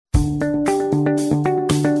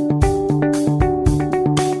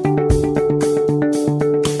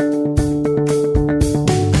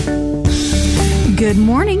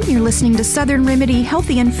morning. You're listening to Southern Remedy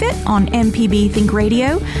Healthy and Fit on MPB Think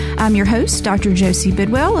Radio. I'm your host, Dr. Josie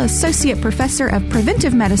Bidwell, Associate Professor of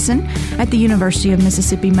Preventive Medicine at the University of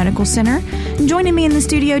Mississippi Medical Center. And joining me in the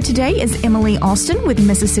studio today is Emily Austin with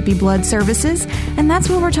Mississippi Blood Services, and that's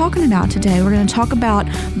what we're talking about today. We're going to talk about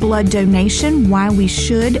blood donation, why we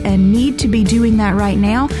should and need to be doing that right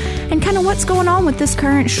now, and kind of what's going on with this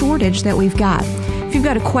current shortage that we've got. If you've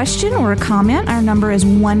got a question or a comment, our number is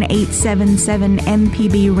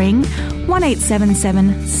 1-877-MPB-RING,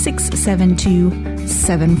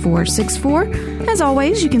 1-877-672-7464. As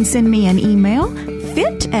always, you can send me an email,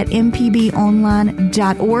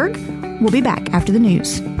 fit@mpbonline.org. We'll be back after the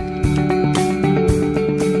news.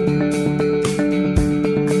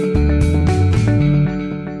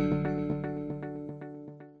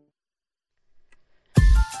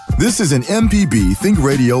 This is an MPB Think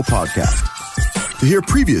Radio podcast. To hear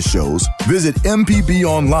previous shows, visit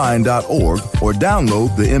mpbonline.org or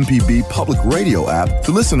download the MPB Public Radio app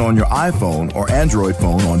to listen on your iPhone or Android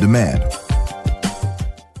phone on demand.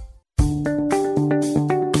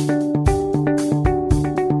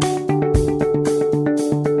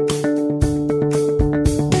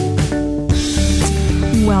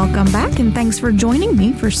 Welcome back, and thanks for joining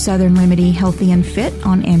me for Southern Remedy Healthy and Fit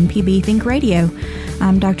on MPB Think Radio.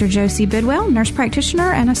 I'm Dr. Josie Bidwell, nurse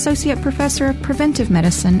practitioner and associate professor of preventive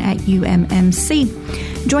medicine at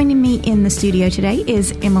UMMC. Joining me in the studio today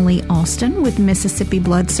is Emily Austin with Mississippi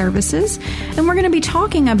Blood Services, and we're going to be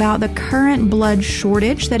talking about the current blood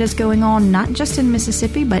shortage that is going on not just in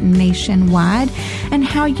Mississippi but nationwide, and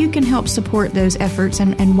how you can help support those efforts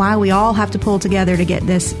and why we all have to pull together to get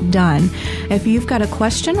this done. If you've got a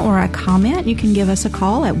question or a comment, you can give us a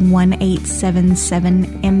call at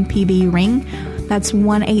 1-877-MPB-RING. That's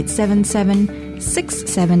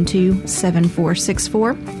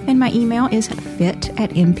 1-877-672-7464. And my email is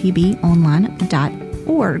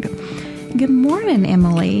fit@mpbonline.org. Good morning,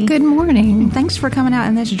 Emily. Good morning. Thanks for coming out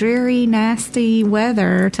in this dreary, nasty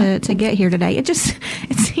weather to get here today. It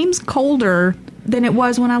seems colder than it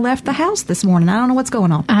was when I left the house this morning. I don't know what's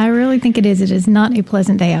going on. I really think it is. It is not a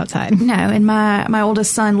pleasant day outside. No, and my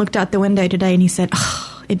oldest son looked out the window today and he said,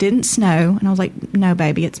 it didn't snow. And I was like, no,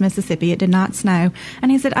 baby, it's Mississippi. It did not snow.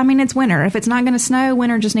 And he said, it's winter. If it's not going to snow,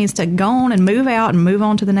 winter just needs to go on and move out and move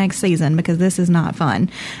on to the next season because this is not fun.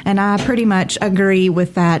 And I pretty much agree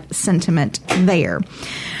with that sentiment there.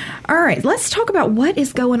 All right, let's talk about what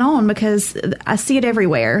is going on because I see it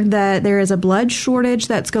everywhere, that there is a blood shortage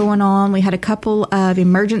that's going on. We had a couple of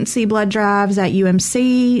emergency blood drives at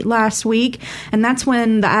UMC last week, and that's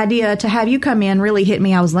when the idea to have you come in really hit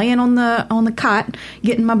me. I was laying on the cot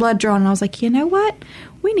getting my blood drawn, and I was like, you know what?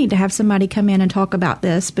 We need to have somebody come in and talk about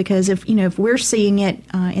this because if we're seeing it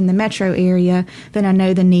in the metro area, then I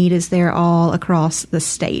know the need is there all across the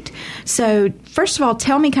state. So first of all,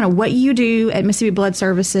 tell me kind of what you do at Mississippi Blood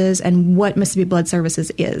Services and what Mississippi Blood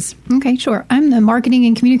Services is. Okay, sure. I'm the marketing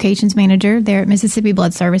and communications manager there at Mississippi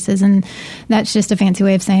Blood Services, and that's just a fancy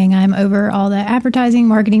way of saying I'm over all the advertising,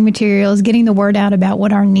 marketing materials, getting the word out about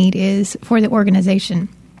what our need is for the organization.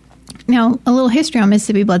 Now, a little history on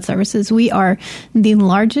Mississippi Blood Services. We are the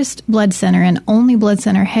largest blood center and only blood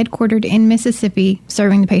center headquartered in Mississippi,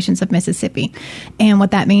 serving the patients of Mississippi. And what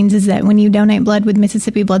that means is that when you donate blood with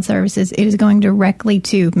Mississippi Blood Services, it is going directly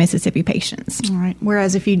to Mississippi patients. All right.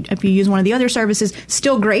 Whereas if you use one of the other services,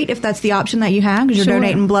 still great if that's the option that you have because you're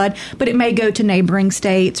donating blood, but it may go to neighboring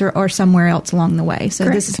states or somewhere else along the way. So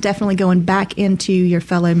This is definitely going back into your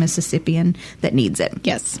fellow Mississippian that needs it.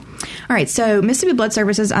 Yes. All right, so Mississippi Blood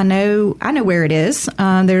Services, I know where it is.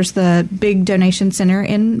 There's the big donation center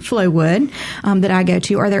in Flowood that I go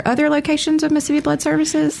to. Are there other locations of Mississippi Blood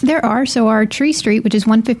Services? There are. So our Tree Street, which is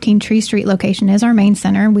 115 Tree Street location, is our main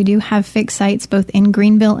center. We do have fixed sites both in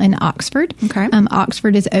Greenville and Oxford. Okay.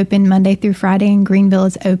 Oxford is open Monday through Friday, and Greenville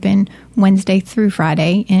is open Wednesday through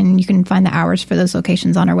Friday, and you can find the hours for those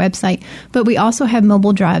locations on our website. But we also have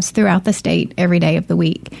mobile drives throughout the state every day of the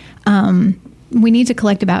week. We need to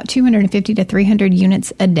collect about 250 to 300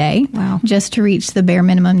 units a day just to reach the bare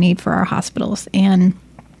minimum need for our hospitals. And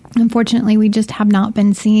unfortunately, we just have not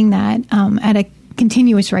been seeing that at a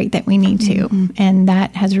continuous rate that we need to. Mm-hmm. And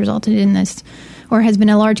that has resulted in this, or has been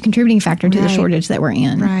a large contributing factor to the shortage that we're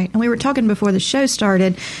in. Right. And we were talking before the show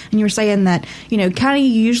started, and you were saying that, kind of you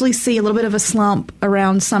usually see a little bit of a slump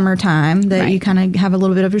around summertime, that you kind of have a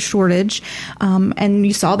little bit of a shortage. And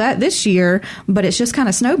you saw that this year, but it's just kind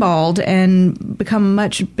of snowballed and become a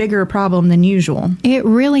much bigger problem than usual. It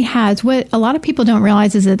really has. What a lot of people don't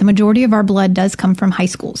realize is that the majority of our blood does come from high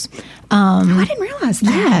schools. I didn't realize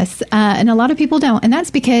that. Yes. And a lot of people don't. And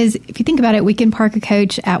that's because if you think about it, we can park a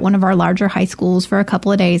coach at one of our larger high schools for a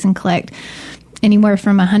couple of days and collect anywhere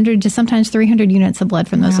from 100 to sometimes 300 units of blood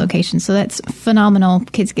from those locations. So that's phenomenal.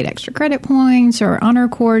 Kids get extra credit points or honor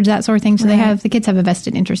cords, that sort of thing. So the kids have a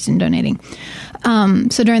vested interest in donating.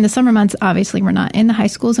 So during the summer months, obviously we're not in the high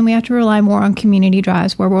schools, and we have to rely more on community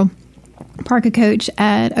drives where we'll park a coach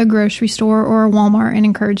at a grocery store or a Walmart and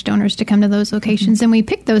encourage donors to come to those locations. And we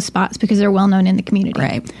pick those spots because they're well known in the community.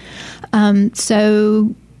 Right.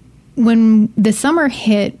 So when the summer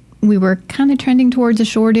hit, we were kind of trending towards a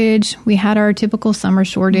shortage. We had our typical summer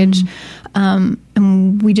shortage,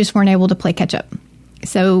 and we just weren't able to play catch up.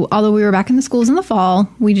 So although we were back in the schools in the fall,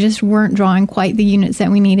 we just weren't drawing quite the units that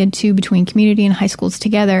we needed to between community and high schools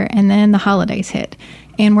together. And then the holidays hit,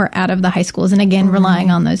 and we're out of the high schools. And again, relying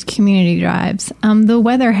on those community drives. The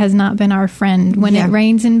weather has not been our friend. When it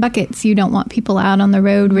rains in buckets, you don't want people out on the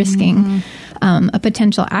road risking a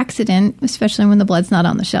potential accident, especially when the blood's not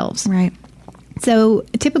on the shelves. Right. So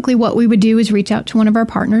typically what we would do is reach out to one of our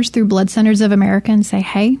partners through Blood Centers of America and say,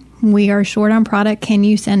 hey, we are short on product. Can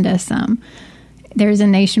you send us some? There's a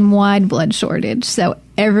nationwide blood shortage. So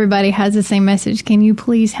everybody has the same message. Can you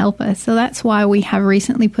please help us? So that's why we have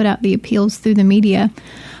recently put out the appeals through the media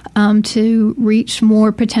to reach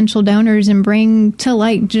more potential donors and bring to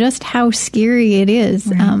light just how scary it is.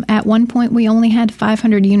 Right. At one point, we only had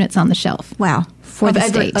 500 units on the shelf. Wow. For the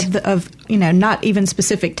state. Of not even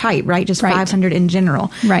specific type, right? Just 500 in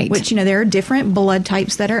general. Right. Which, there are different blood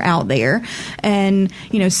types that are out there. And,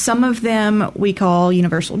 some of them we call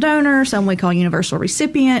universal donor, some we call universal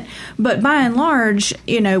recipient. But by and large,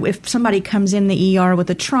 if somebody comes in the ER with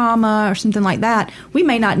a trauma or something like that, we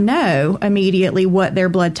may not know immediately what their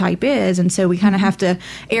blood type is. And so we kind of have to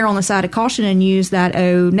err on the side of caution and use that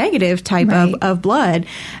O negative type of blood.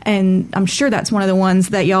 And I'm sure that's one of the ones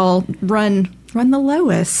that y'all run the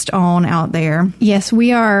lowest on out there. Yes,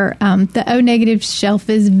 we are. The O negative shelf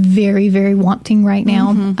is very, very wanting right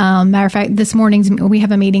now. Matter of fact, we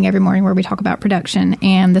have a meeting every morning where we talk about production,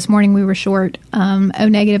 and this morning we were short O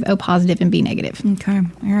negative, O positive, and B negative. Okay.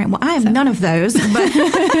 All right. Well, I have none of those, but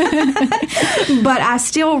but I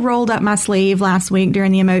still rolled up my sleeve last week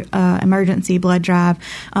during the emergency blood drive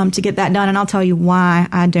to get that done, and I'll tell you why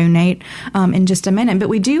I donate in just a minute. But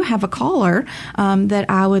we do have a caller that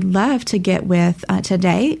I would love to get with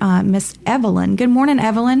today, Miss Evelyn. Good morning,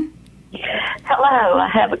 Evelyn. Hello. I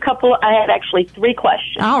had actually 3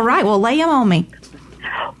 questions. All right. Well, lay them on me.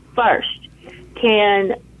 First,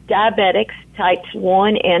 can diabetics types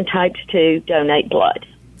 1 and types 2 donate blood?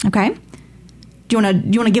 Okay. Do you want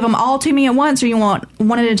to give them all to me at once, or you want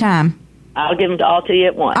one at a time? I'll give them all to you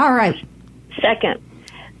at once. All right. Second,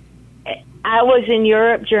 I was in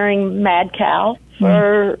Europe during Mad Cow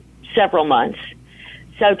for several months.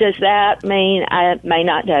 So does that mean I may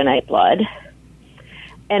not donate blood?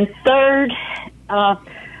 And third,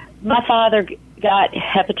 my father got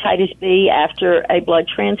hepatitis B after a blood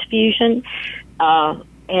transfusion,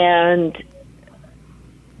 and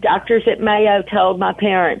doctors at Mayo told my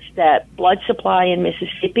parents that blood supply in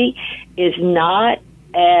Mississippi is not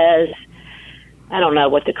as, I don't know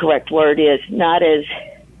what the correct word is, not as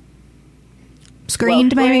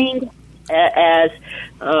screened maybe? As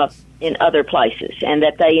in other places, and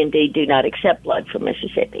that they indeed do not accept blood from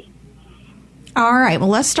Mississippi. All right. Well,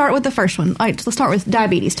 let's start with the first one. All right, let's start with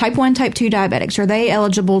diabetes. Type 1, type 2 diabetics. Are they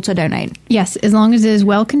eligible to donate? Yes, as long as it is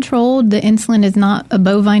well controlled. The insulin is not a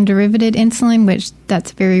bovine derivative insulin, which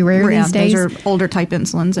that's very rare these days. Those are older type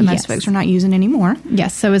insulins that most folks are not using anymore.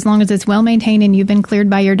 Yes. So as long as it's well maintained and you've been cleared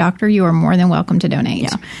by your doctor, you are more than welcome to donate.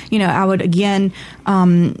 Yeah. I would, again,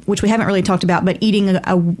 which we haven't really talked about, but eating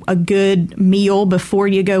a good meal before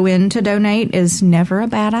you go in to donate is never a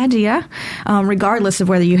bad idea, regardless of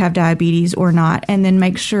whether you have diabetes or not. And then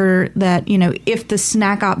make sure that, if the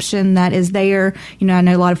snack option that is there, I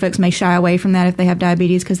know a lot of folks may shy away from that if they have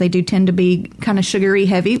diabetes because they do tend to be kind of sugary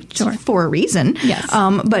heavy for a reason. Yes.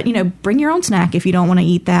 But, bring your own snack if you don't want to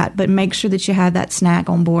eat that, but make sure that you have that snack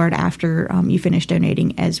on board after you finish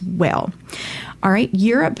donating as well. All right.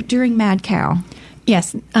 Europe during Mad Cow.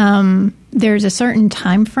 Yes. There's a certain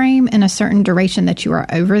time frame and a certain duration that you are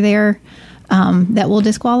over there. That will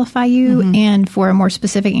disqualify you. And for a more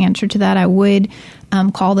specific answer to that, I would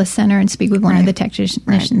call the center and speak with one of the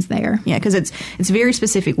technicians there. Yeah, because it's very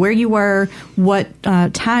specific where you were, what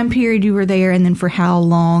time period you were there, and then for how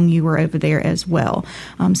long you were over there as well.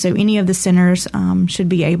 So any of the centers should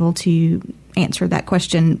be able to answer that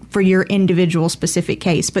question for your individual specific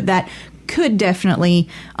case. But that could definitely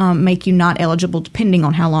make you not eligible depending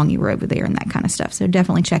on how long you were over there and that kind of stuff. So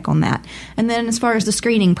definitely check on that. And then as far as the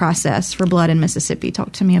screening process for blood in Mississippi,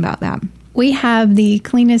 talk to me about that. We have the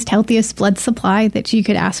cleanest, healthiest blood supply that you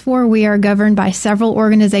could ask for. We are governed by several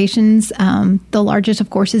organizations. The largest, of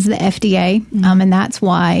course, is the FDA, and that's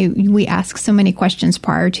why we ask so many questions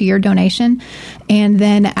prior to your donation. And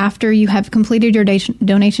then after you have completed your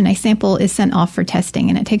donation, a sample is sent off for testing,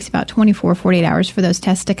 and it takes about 24, 48 hours for those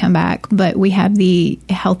tests to come back. But we have the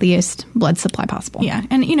healthiest blood supply possible. Yeah,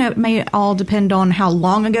 and it may all depend on how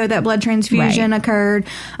long ago that blood transfusion occurred,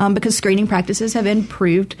 because screening practices have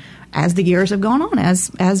improved as the years have gone on, as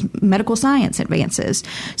medical science advances.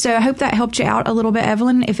 So I hope that helped you out a little bit,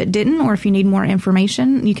 Evelyn. If it didn't, or if you need more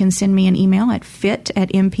information, you can send me an email at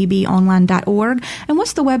fit@mpbonline.org. And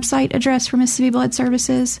what's the website address for Mississippi Blood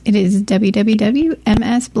Services? It is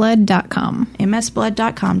www.msblood.com.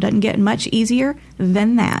 msblood.com. Doesn't get much easier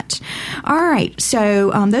than that. All right.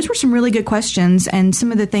 So those were some really good questions. And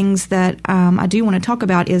some of the things that I do want to talk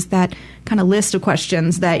about is that kind of list of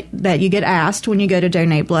questions that you get asked when you go to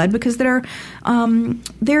donate blood, because they're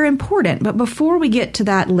important. But before we get to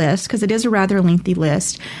that list, because it is a rather lengthy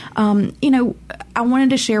list, I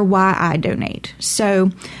wanted to share why I donate.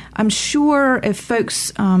 So I'm sure if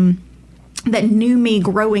folks that knew me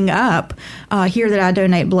growing up hear that I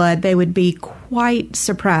donate blood, they would be quite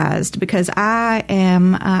surprised, because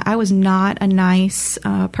I was not a nice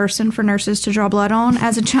person for nurses to draw blood on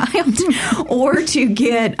as a child or to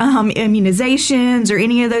get immunizations or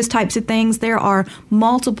any of those types of things. There are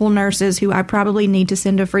multiple nurses who I probably need to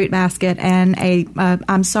send a fruit basket and a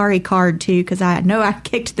I'm sorry card to, because I know I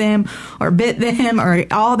kicked them or bit them or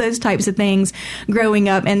all those types of things growing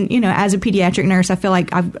up. And, as a pediatric nurse, I feel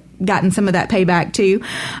like I've gotten some of that payback too.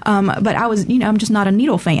 But I'm just not a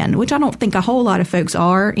needle fan, which I don't think a whole lot of folks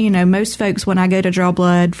are. Most folks, when I go to draw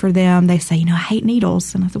blood for them, they say, I hate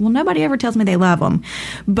needles. And I said, well, nobody ever tells me they love them.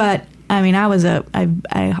 But I was a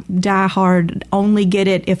die-hard, only get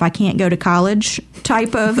it if I can't go to college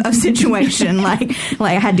type of situation. like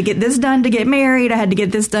I had to get this done to get married. I had to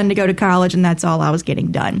get this done to go to college, and that's all I was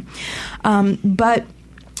getting done. And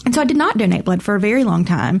so I did not donate blood for a very long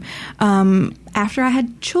time. After I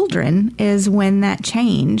had children is when that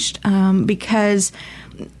changed, because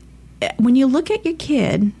when you look at your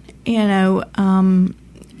kid, you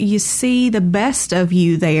see the best of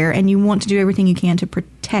you there, and you want to do everything you can to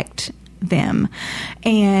protect them.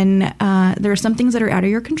 And there are some things that are out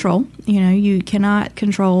of your control. You cannot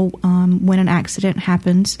control when an accident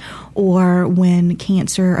happens, or when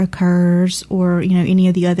cancer occurs, or any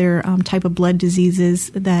of the other type of blood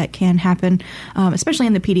diseases that can happen, especially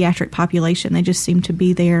in the pediatric population. They just seem to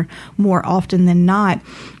be there more often than not.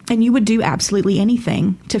 And you would do absolutely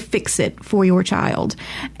anything to fix it for your child.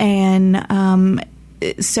 And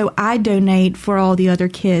so I donate for all the other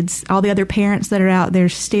kids, all the other parents that are out there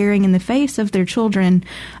staring in the face of their children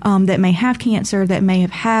that may have cancer, that may have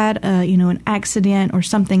had an accident or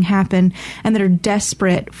something happen, and that are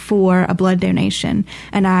desperate for a blood donation.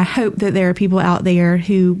 And I hope that there are people out there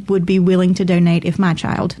who would be willing to donate if my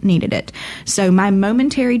child needed it. So my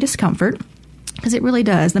momentary discomfort, because it really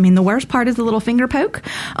does. The worst part is the little finger poke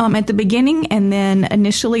at the beginning, and then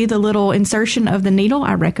initially the little insertion of the needle.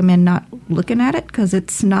 I recommend not looking at it because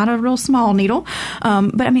it's not a real small needle.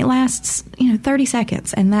 But it lasts 30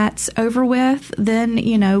 seconds, and that's over with. Then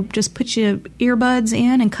just put your earbuds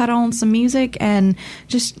in and cut on some music and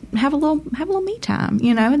just have a little me time.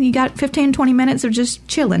 And you got 15-20 minutes of just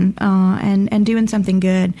chilling and doing something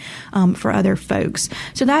good for other folks.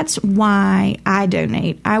 So that's why I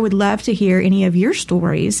donate. I would love to hear any of your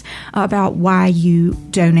stories about why you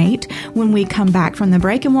donate when we come back from the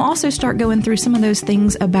break. And we'll also start going through some of those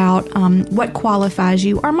things about what qualifies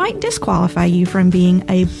you or might disqualify you from being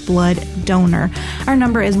a blood donor. Our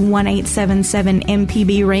number is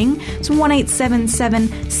 1-877-MPB-RING. It's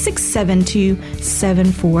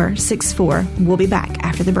 1-877-672-7464. We'll be back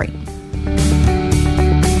after the break.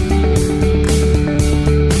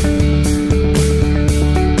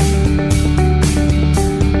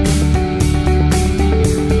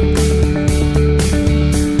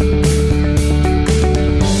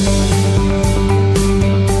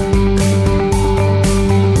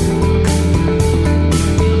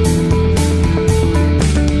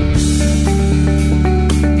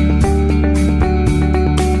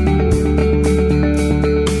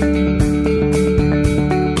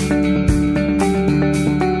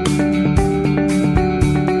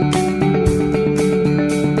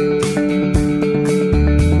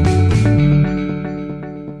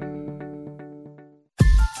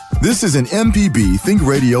 This is an MPB Think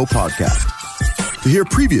Radio podcast. To hear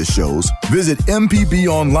previous shows, visit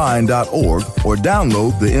mpbonline.org or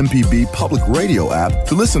download the MPB Public Radio app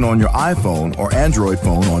to listen on your iPhone or Android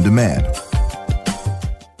phone on demand.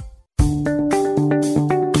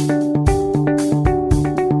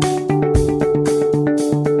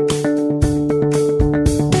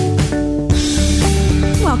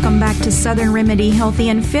 Southern Remedy Healthy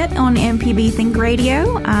and Fit on MPB Think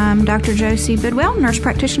Radio. I'm Dr. Josie Bidwell, nurse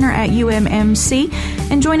practitioner at UMMC.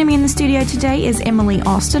 And joining me in the studio today is Emily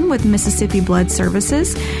Austin with Mississippi Blood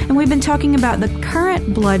Services. And we've been talking about the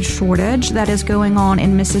current blood shortage that is going on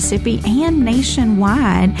in Mississippi and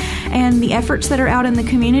nationwide, and the efforts that are out in the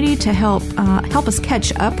community to help us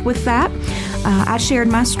catch up with that. I shared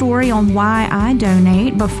my story on why I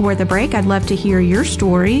donate before the break. I'd love to hear your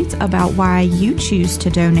stories about why you choose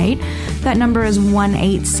to donate. That number is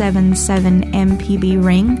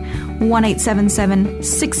 1-877-MPB-RING,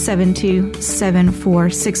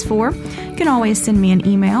 1-877-672-7464. You can always send me an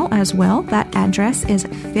email as well. That address is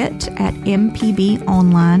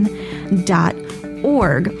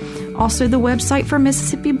fit@mpbonline.org. Also, the website for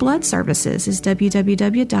Mississippi Blood Services is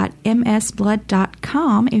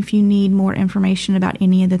www.msblood.com if you need more information about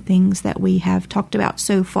any of the things that we have talked about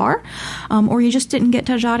so far, or you just didn't get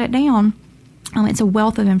to jot it down. It's a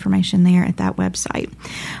wealth of information there at that website.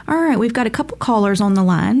 All right, we've got a couple callers on the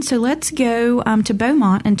line, so let's go to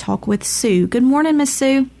Beaumont and talk with Sue. Good morning, Miss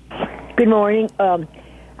Sue. Good morning. I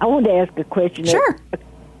wanted to ask a question. Sure. A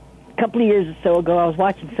couple of years or so ago, I was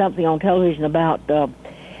watching something on television about the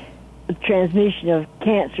transmission of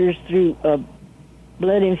cancers through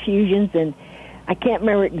blood infusions, and I can't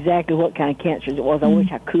remember exactly what kind of cancers it was. I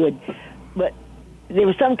wish I could. But there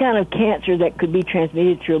was some kind of cancer that could be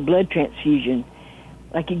transmitted through a blood transfusion.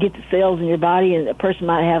 Like you get the cells in your body, and a person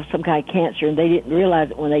might have some kind of cancer, and they didn't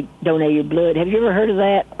realize it when they donated blood. Have you ever heard of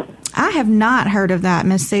that? I have not heard of that,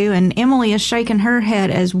 Miss Sue, and Emily is shaking her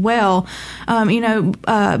head as well. Red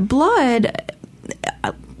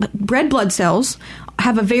blood cells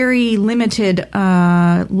have a very limited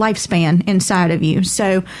lifespan inside of you.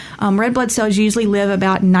 So red blood cells usually live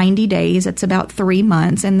about 90 days. It's about 3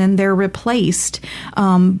 months. And then they're replaced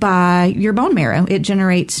by your bone marrow. It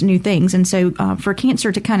generates new things. And so for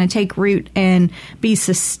cancer to kind of take root and be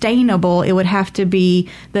sustainable, it would have to be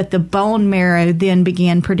that the bone marrow then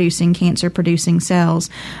began producing cancer-producing cells,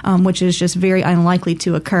 which is just very unlikely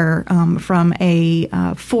to occur from a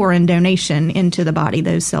foreign donation into the body.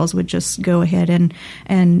 Those cells would just go ahead and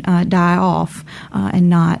die off and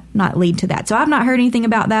not lead to that. So I've not heard anything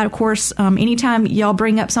about that. Of course, anytime y'all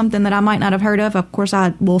bring up something that I might not have heard of course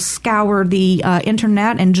I will scour the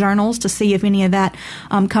internet and journals to see if any of that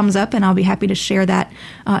comes up, and I'll be happy to share that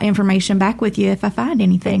information back with you if I find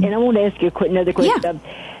anything. And I want to ask you another question. Yeah.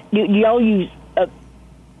 Do y'all use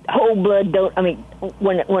whole blood?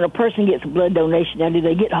 When a person gets a blood donation, now do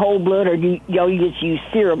they get whole blood, or do y'all just use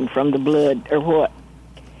serum from the blood, or what?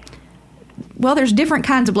 Well, there's different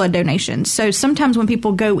kinds of blood donations. So sometimes when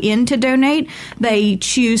people go in to donate, they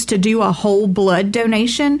choose to do a whole blood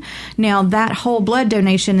donation. Now, that whole blood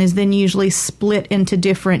donation is then usually split into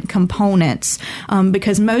different components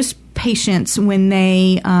because most patients, when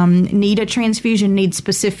they need a transfusion, need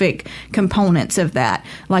specific components of that,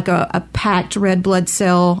 like a packed red blood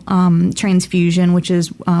cell transfusion, which is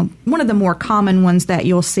one of the more common ones that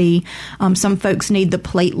you'll see. Some folks need the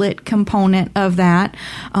platelet component of that,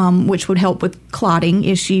 which would help with clotting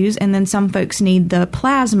issues, and then some folks need the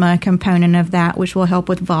plasma component of that, which will help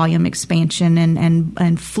with volume expansion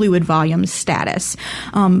and fluid volume status.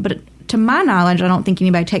 But to my knowledge, I don't think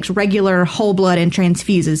anybody takes regular whole blood and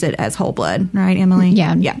transfuses it as whole blood. Right, Emily?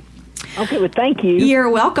 Yeah. Okay, well, thank you. You're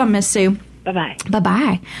welcome, Miss Sue. Bye-bye.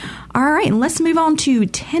 Bye-bye. All right, and let's move on to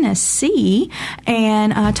Tennessee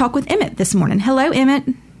and talk with Emmett this morning. Hello, Emmett.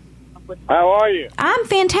 How are you? I'm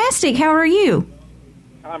fantastic. How are you?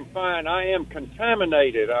 I'm fine. I am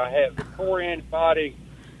contaminated. I have 4 antibodies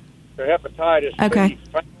to hepatitis B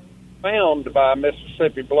found by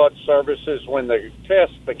Mississippi Blood Services when the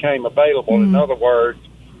test became available. In other words,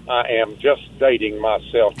 I am just dating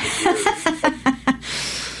myself.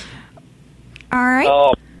 All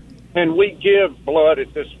right. And we give blood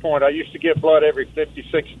at this point. I used to give blood every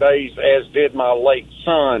 56 days, as did my late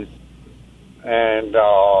son. And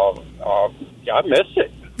I miss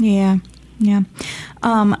it. Yeah.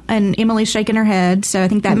 And Emily's shaking her head, so I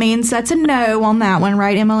think that means that's a no on that one,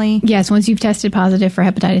 right, Emily? Yes, once you've tested positive for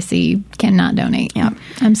hepatitis C, you cannot donate. Yeah.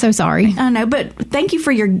 I'm so sorry. I know, but thank you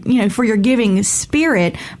for your giving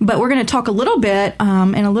spirit. But we're going to talk a little bit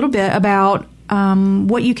about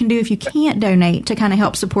what you can do if you can't donate to kind of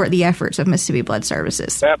help support the efforts of Mississippi Blood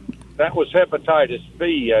Services. That was hepatitis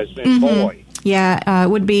B, as in boy. Yeah, it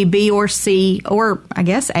would be B or C, or I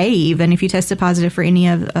guess A even. If you tested positive for any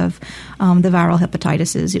of the viral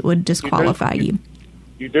hepatitis, it would disqualify you.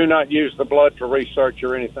 You do not use the blood for research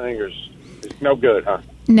or anything, or it's no good, huh?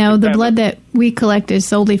 No, the blood that we collect is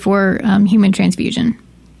solely for human transfusion.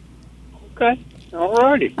 Okay. All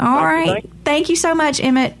righty. All right. Thank you so much,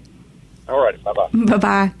 Emmett. All righty. Bye-bye.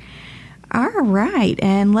 Bye-bye. All right,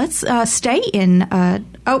 and let's stay in.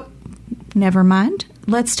 Never mind.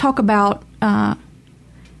 Let's talk about.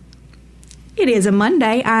 It is a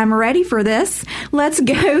Monday. I'm ready for this. Let's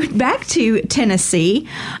go back to Tennessee.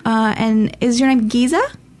 And is your name Giza?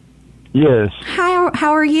 Yes. Hi.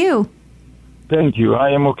 How are you? Thank you.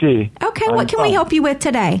 I am okay. Okay. What can we help you with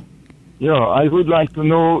today? Yeah, I would like to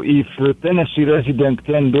know if a Tennessee resident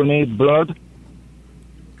can donate blood.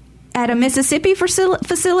 At a Mississippi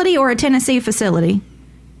facility or a Tennessee facility?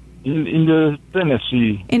 In the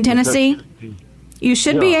Tennessee. In Tennessee? You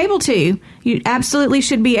should be able to. You absolutely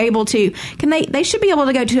should be able to. They should be able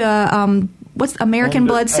to go to a, what's American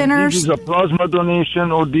Blood Centers? This is a plasma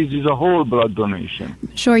donation or this is a whole blood donation?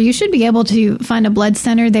 Sure, you should be able to find a blood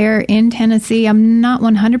center there in Tennessee. I'm not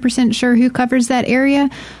 100% sure who covers that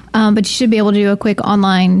area, but you should be able to do a quick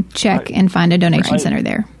online check and find a donation center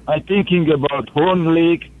there. I'm thinking about Horn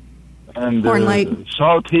Lake and Horn Lake.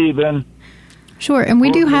 South Haven. Sure, and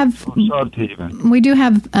we do have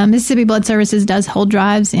Mississippi Blood Services does hold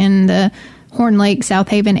drives in the Horn Lake, South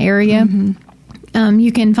Haven area. Mm-hmm.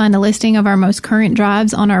 You can find a listing of our most current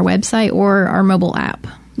drives on our website or our mobile app.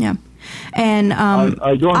 Yeah, and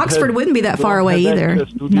Oxford wouldn't be that far away either.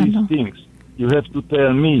 Access to these things. You have to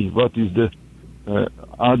tell me what is the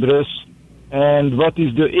address and what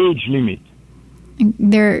is the age limit.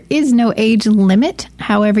 There is no age limit.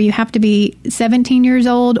 However, you have to be 17 years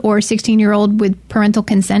old or 16-year-old with parental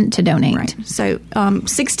consent to donate. Right. So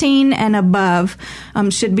 16 and above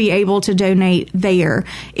should be able to donate there.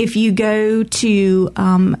 If you go to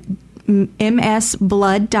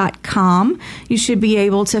msblood.com, you should be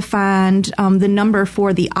able to find the number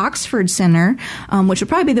for the Oxford Center, which would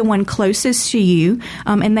probably be the one closest to you,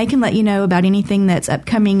 and they can let you know about anything that's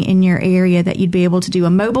upcoming in your area that you'd be able to do a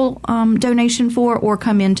mobile donation for or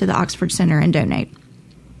come into the Oxford Center and donate.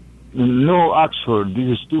 No, Oxford.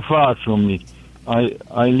 This is too far from me. I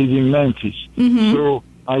live in Memphis, so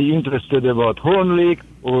I'm interested about Horn Lake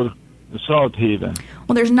or South Haven.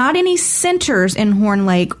 Well, there's not any centers in Horn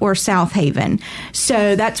Lake or South Haven.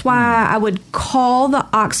 So that's why I would call the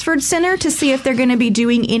Oxford Center to see if they're going to be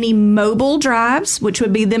doing any mobile drives, which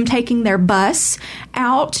would be them taking their bus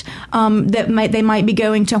out they might be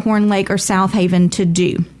going to Horn Lake or South Haven to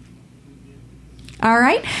do. All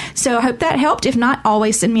right. So I hope that helped. If not,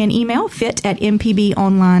 always send me an email,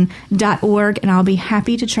 fit@mpbonline.org, and I'll be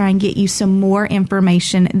happy to try and get you some more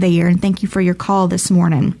information there. And thank you for your call this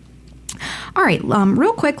morning. All right,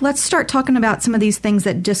 real quick, let's start talking about some of these things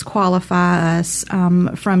that disqualify us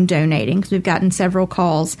from donating, because we've gotten several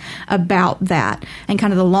calls about that and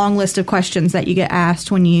kind of the long list of questions that you get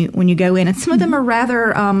asked when you go in. And some of them are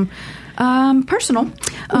rather personal.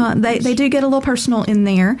 They do get a little personal in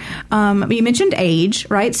there. You mentioned age,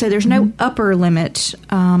 right? So there's no upper limit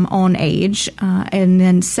on age. And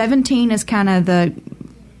then 17 is kind of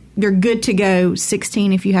you're good to go.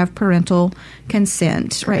 16 if you have parental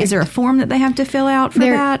consent, right? Is there a form that they have to fill out for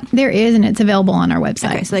that? There is, and it's available on our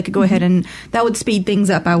website. Okay, so they could go ahead and that would speed things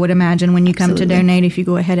up, I would imagine, when you come to donate, if you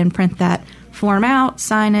go ahead and print that form out,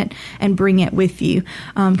 sign it, and bring it with you.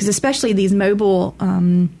 Because especially these mobile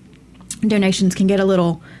donations can get a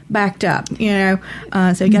little backed up, so you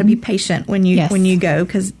got to be patient when you go,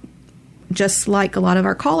 because just like a lot of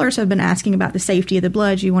our callers have been asking about the safety of the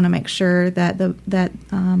blood, you want to make sure that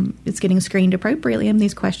it's getting screened appropriately, and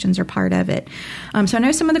these questions are part of it. So I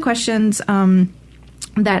know some of the questions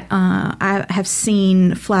that I have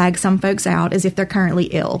seen flag some folks out is if they're currently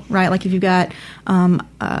ill, right? Like if you've got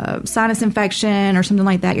a sinus infection or something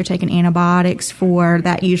like that, you're taking antibiotics for,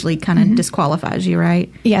 that usually kind of disqualifies you, right?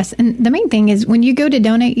 Yes, and the main thing is when you go to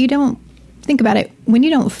donate, you don't think about it. When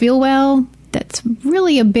you don't feel well, that's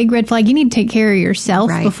really a big red flag. You need to take care of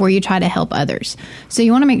yourself before you try to help others. So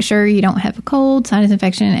you want to make sure you don't have a cold, sinus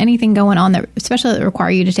infection, anything going on that, especially that require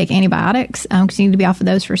you to take antibiotics, because you need to be off of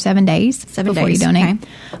those for 7 days before you donate.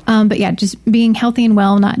 Okay. But yeah, just being healthy and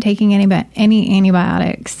well, not taking any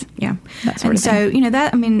antibiotics. Yeah, that sort of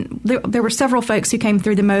thing. There were several folks who came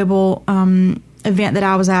through the mobile event that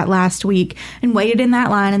I was at last week and waited in that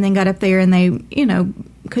line, and then got up there and they,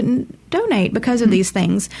 couldn't donate because of these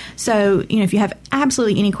things. So, if you have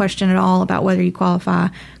absolutely any question at all about whether you qualify,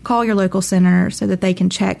 call your local center so that they can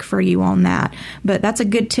check for you on that. But that's a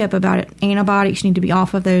good tip about it. Antibiotics, you need to be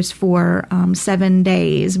off of those for 7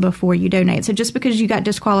 days before you donate. So just because you got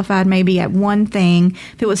disqualified maybe at one thing,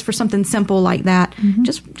 if it was for something simple like that,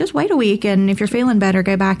 just wait a week, and if you're feeling better,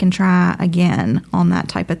 go back and try again on that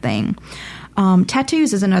type of thing.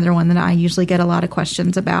 Tattoos is another one that I usually get a lot of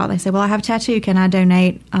questions about. They say, well, I have a tattoo. Can I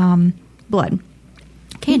donate blood?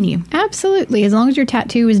 Can you? Absolutely. As long as your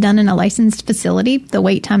tattoo is done in a licensed facility, the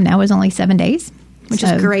wait time now is only 7 days. Which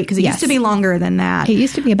is great, because it used to be longer than that. It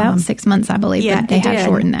used to be about 6 months, I believe, but they have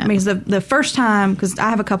shortened that. Because the first time, because I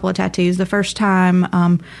have a couple of tattoos, the first time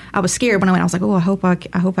I was scared when I went. I was like, oh, I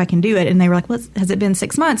hope I can do it. And they were like, well, has it been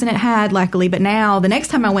 6 months? And it had, luckily. But now, the next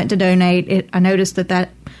time I went to donate, I noticed that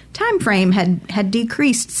time frame had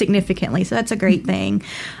decreased significantly, so that's a great thing.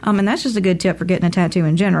 And that's just a good tip for getting a tattoo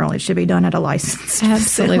in general. It should be done at a licensed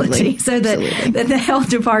facility, so that the health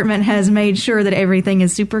department has made sure that everything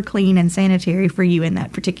is super clean and sanitary for you in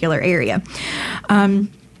that particular area.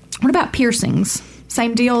 What about piercings?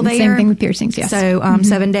 Same deal there? Same thing with piercings, yes. So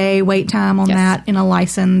 7-day wait time on that in a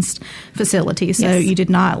licensed facility. So you did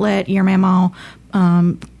not let your mama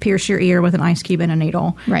pierce your ear with an ice cube and a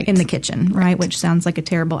needle in the kitchen, right? Which sounds like a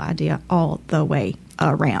terrible idea all the way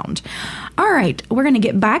around. All right, we're going to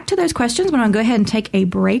get back to those questions, but I'm going to go ahead and take a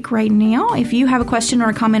break right now. If you have a question or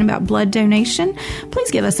a comment about blood donation,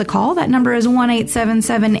 please give us a call. That number is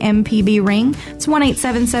 1-877-MPB-RING. It's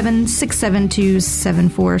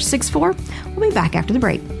 1-877-672-7464. We'll be back after the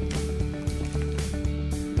break.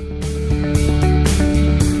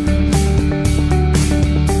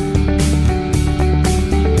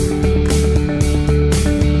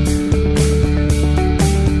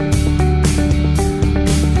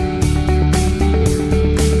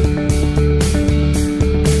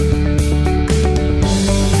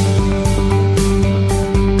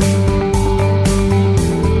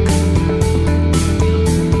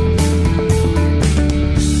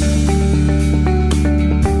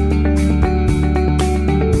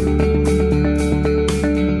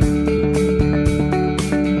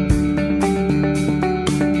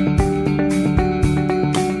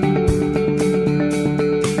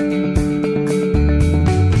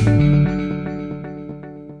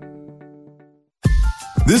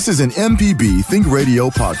 This is an MPB Think Radio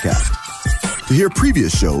podcast. To hear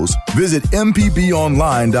previous shows, visit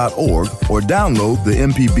mpbonline.org or download the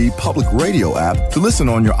MPB Public Radio app to listen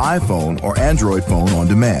on your iPhone or Android phone on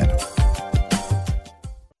demand.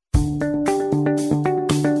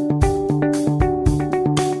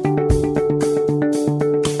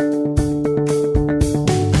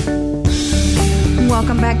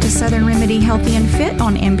 Welcome back to Southern Remedy Healthy and Fit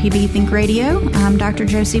on MPB Think Radio. I'm Dr.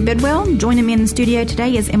 Josie Bidwell. Joining me in the studio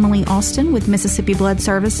today is Emily Austin with Mississippi Blood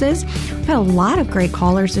Services. We've had a lot of great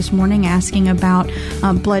callers this morning asking about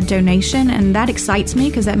blood donation, and that excites me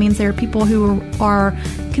because that means there are people who are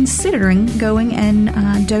considering going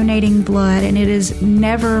and donating blood, and it is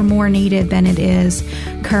never more needed than it is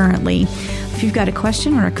currently. If you've got a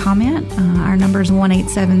question or a comment, our number is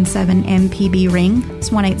 1-877-MPB-RING. It's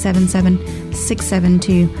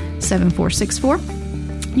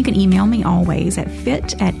 1-877-672-7464. You can email me always at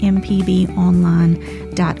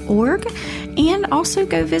fit@mpbonline.org. And also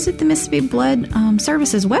go visit the Mississippi Blood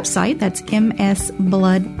Services website. That's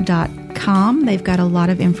msblood.com. They've got a lot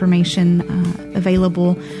of information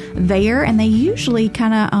available there, and they usually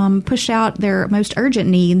kind of push out their most urgent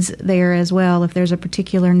needs there as well, if there's a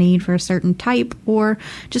particular need for a certain type, or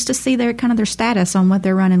just to see their status on what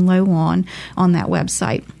they're running low on that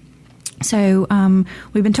website. So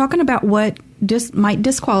we've been talking about what might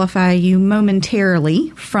disqualify you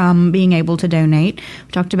momentarily from being able to donate.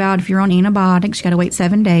 We talked about if you're on antibiotics, you got to wait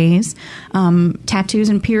 7 days. Tattoos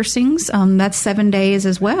and piercings, that's 7 days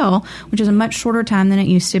as well, which is a much shorter time than it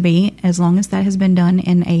used to be, as long as that has been done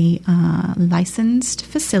in a licensed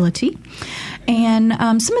facility. And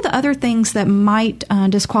some of the other things that might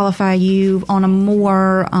disqualify you on a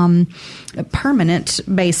more permanent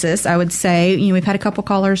basis, I would say, we've had a couple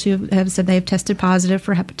callers who have said they've tested positive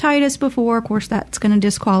for hepatitis before. Of course, that's going to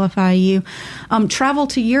disqualify you. Travel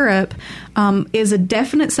to Europe is a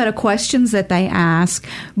definite set of questions that they ask,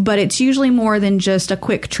 but it's usually more than just a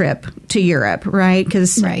quick trip to Europe, right?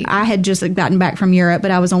 Because I had just gotten back from Europe,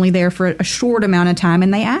 but I was only there for a short amount of time,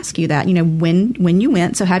 and they ask you that, when you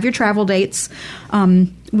went. So have your travel dates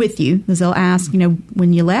with you, because they'll ask,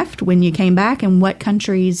 when you left, when you came back, and what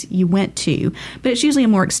countries you went to. But it's usually a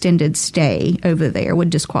more extended stay over there would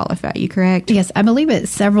disqualify you, correct? Yes, I believe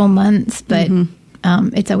it's several months, but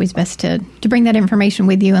it's always best to bring that information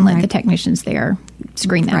with you and let the technicians there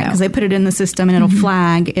screen that out. Because they put it in the system and it'll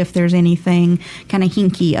flag if there's anything kind of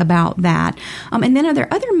hinky about that. And then are there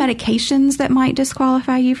other medications that might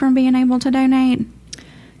disqualify you from being able to donate?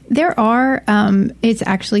 There are. It's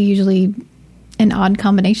actually usually an odd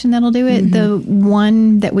combination that'll do it. The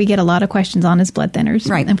one that we get a lot of questions on is blood thinners.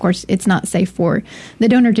 Right. And of course, it's not safe for the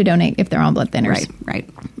donor to donate if they're on blood thinners. Right.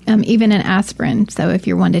 Even an aspirin. So if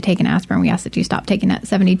you're one to take an aspirin, we ask that you stop taking that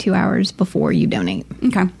 72 hours before you donate.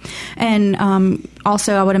 Okay. And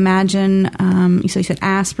also, I would imagine, so you said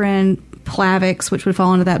aspirin, Plavix, which would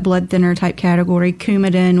fall into that blood thinner type category,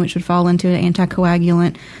 Coumadin, which would fall into an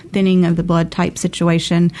anticoagulant, thinning of the blood type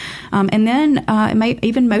situation, and then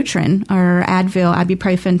even Motrin or Advil,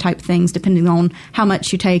 ibuprofen type things, depending on how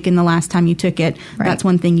much you take and the last time you took it. Right. That's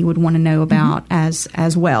one thing you would want to know about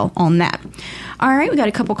as well on that. All right, we got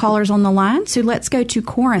a couple callers on the line, so let's go to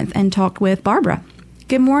Corinth and talk with Barbara.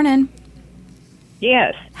 Good morning.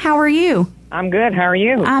 Yes. How are you? I'm good. How are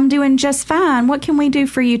you? I'm doing just fine. What can we do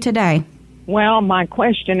for you today? Well, my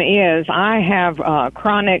question is, I have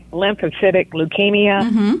chronic lymphocytic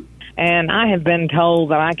leukemia, and I have been told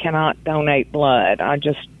that I cannot donate blood. I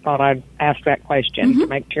just thought I'd ask that question to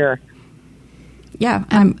make sure. Yeah,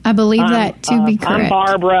 I believe that to be correct.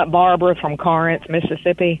 I'm Barbara from Corinth,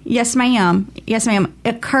 Mississippi. Yes, ma'am. Yes, ma'am.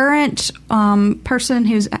 A current person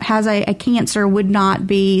who has a cancer would not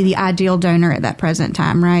be the ideal donor at that present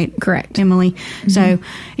time, right? Correct, Emily. So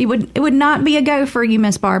it would not be a go for you,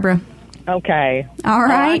 Miss Barbara. Okay. All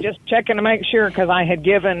right. Just checking to make sure because I had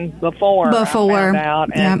given before. I found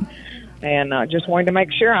out, and just wanted to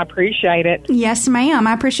make sure. I appreciate it. Yes, ma'am.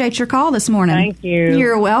 I appreciate your call this morning. Thank you.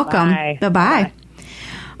 You're welcome. Bye. Bye-bye.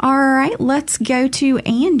 All right, let's go to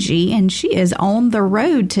Angie, and she is on the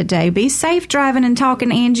road today. Be safe driving and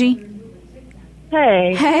talking, Angie.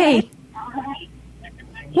 Hey. Hey.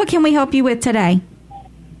 What can we help you with today?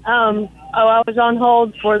 I was on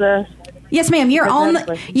hold for the... Yes, ma'am. You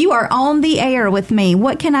are on the air with me.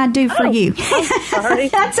 What can I do for you? Sorry.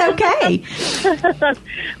 That's okay.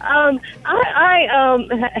 I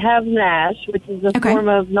have NASH, which is a form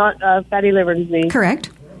of not fatty liver disease. Correct.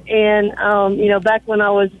 And back when I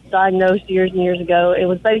was diagnosed years and years ago, it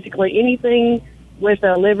was basically anything with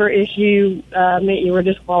a liver issue meant you were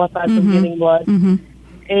disqualified from getting blood.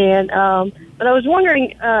 And but I was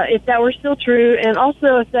wondering if that were still true, and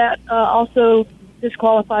also if that also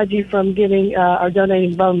disqualified you from giving or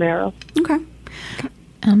donating bone marrow. Okay.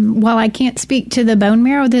 While I can't speak to the bone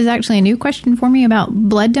marrow, there's actually a new question for me about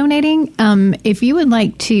blood donating. If you would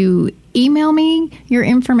like to email me your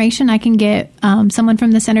information, I can get someone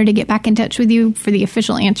from the center to get back in touch with you for the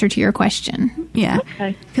official answer to your question. Yeah,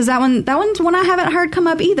 because that one's one I haven't heard come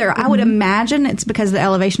up either. I would imagine it's because of the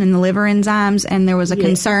elevation in the liver enzymes, and there was a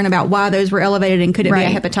concern about why those were elevated, and could it be a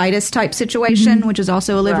hepatitis type situation, which is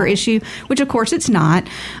also a liver issue, which of course it's not.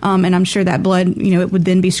 And I'm sure that blood, it would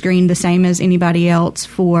then be screened the same as anybody else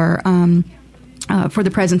for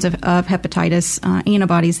the presence of hepatitis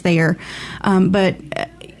antibodies there. But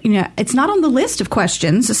it's not on the list of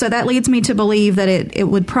questions, so that leads me to believe that it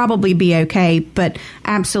would probably be okay, but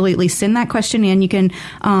absolutely send that question in. You can,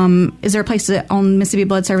 is there a place on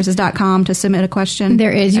MississippiBloodServices.com to submit a question?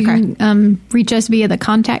 There is. You can reach us via the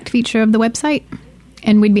contact feature of the website,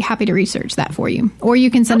 and we'd be happy to research that for you. Or you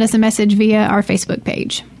can send us a message via our Facebook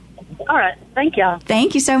page. All right. Thank you.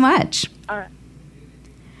 Thank you so much. All right.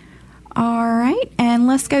 All right, and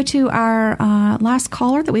let's go to our last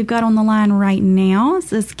caller that we've got on the line right now.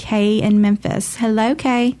 This is Kay in Memphis. Hello,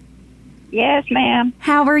 Kay. Yes, ma'am.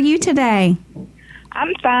 How are you today?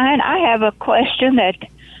 I'm fine. I have a question that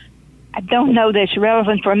I don't know that's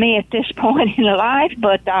relevant for me at this point in life,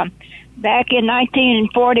 but back in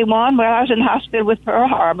 1941, when I was in the hospital with Pearl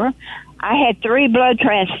Harbor, I had 3 blood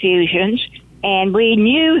transfusions, and we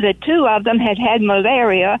knew that 2 of them had had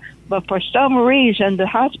malaria, but for some reason, the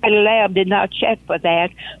hospital lab did not check for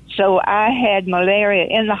that. So I had malaria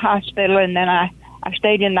in the hospital, and then I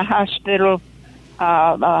stayed in the hospital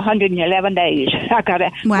 111 days.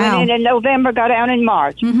 Went in November, got out in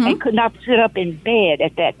March, and could not sit up in bed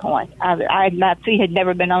at that point. My feet had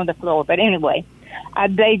never been on the floor. But anyway,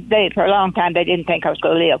 they for a long time, they didn't think I was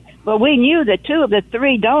going to live. But we knew that 2 of the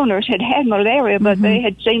 3 donors had malaria, but they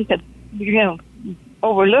had seemed to,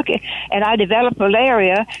 overlook it, and I developed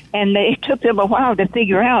malaria, and it took them a while to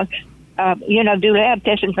figure out, do lab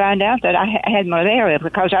tests and find out that I had malaria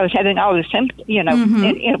because I was having all the symptoms,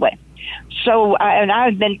 anyway. So, and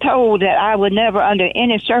I've been told that I would never, under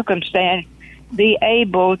any circumstance, be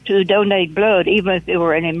able to donate blood, even if it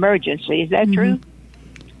were an emergency. Is that true?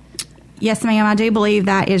 Yes, ma'am, I do believe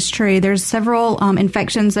that is true. There's several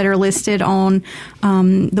infections that are listed on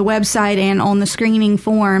the website and on the screening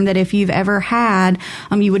form that if you've ever had,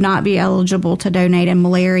 you would not be eligible to donate, and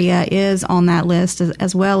malaria is on that list,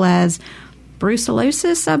 as well as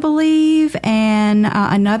brucellosis, I believe, and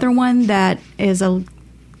another one that is a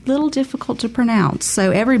little difficult to pronounce.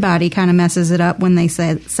 So everybody kind of messes it up when they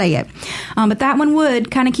say it. But that one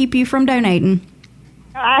would kind of keep you from donating.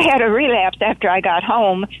 I had a relapse after I got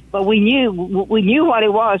home, but we knew what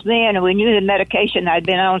it was then, and we knew the medication I'd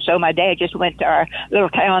been on. So my dad just went to our little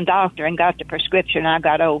town doctor and got the prescription. I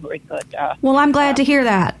got over it. But well, I'm glad to hear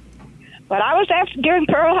that. Well, I was there during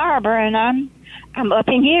Pearl Harbor, and I'm up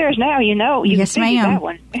in years now, you know. You yes, can figure ma'am. That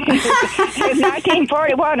one. It was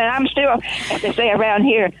 1941, and I'm still, as they say around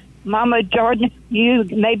here, Mama Jordan, you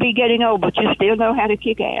may be getting old, but you still know how to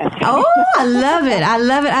kick ass. Oh, I love it. I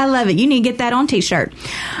love it. I love it. You need to get that on T-shirt.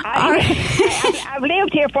 I've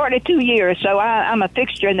lived here 42 years, so I'm a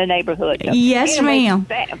fixture in the neighborhood. So yes, ma'am.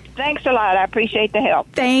 Thanks a lot. I appreciate the help.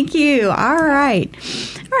 Thank you. All right.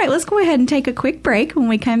 All right, let's go ahead and take a quick break. When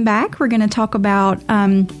we come back, we're going to talk about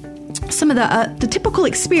some of the typical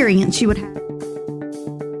experience you would have.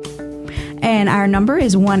 And our number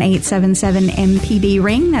is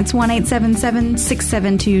 1-877-MPB-RING. That's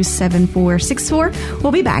 1-877-672-7464.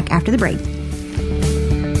 We'll be back after the break.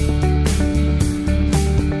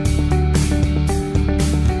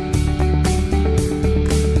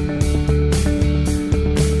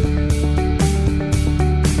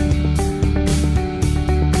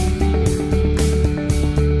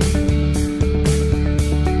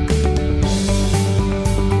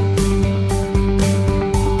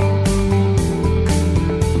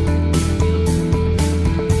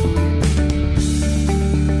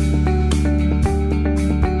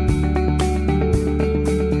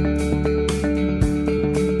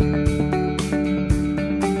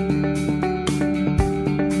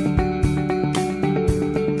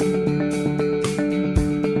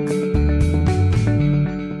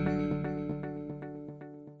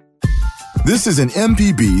 This is an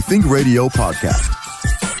MPB Think Radio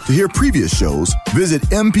podcast. To hear previous shows, visit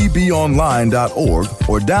mpbonline.org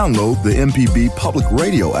or download the MPB Public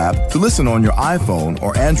Radio app to listen on your iPhone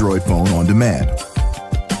or Android phone on demand.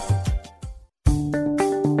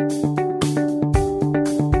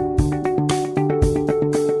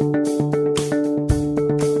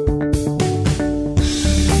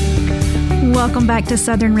 Welcome back to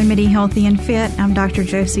Southern Remedy Healthy and Fit. I'm Dr.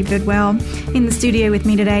 Josie Bidwell. In the studio with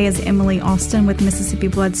me today is Emily Austin with Mississippi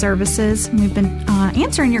Blood Services. We've been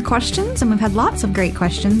answering your questions, and we've had lots of great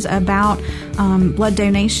questions about blood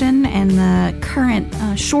donation and the current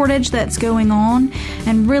shortage that's going on,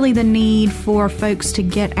 and really the need for folks to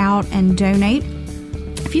get out and donate.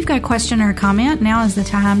 If you've got a question or a comment, now is the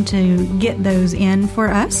time to get those in for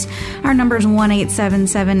us. Our number is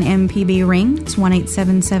 1-877-MPB-RING. It's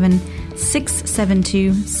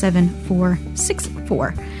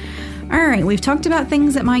 1-877-672-7464. All right, we've talked about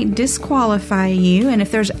things that might disqualify you, and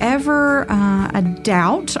if there's ever a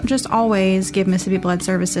doubt, just always give Mississippi Blood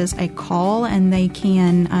Services a call, and they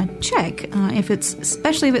can check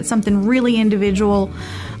especially if it's something really individual,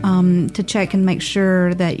 to check and make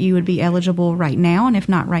sure that you would be eligible right now, and if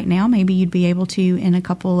not right now, maybe you'd be able to in a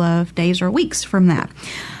couple of days or weeks from that.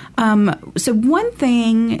 So one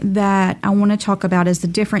thing that I want to talk about is the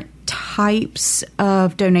different types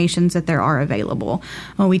of donations that there are available.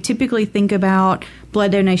 We typically think about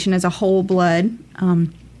blood donation as a whole blood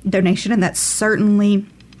donation, and that's certainly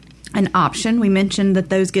an option. We mentioned that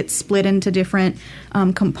those get split into different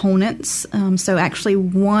components. So actually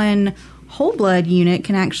one whole blood unit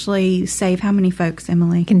can actually save how many folks,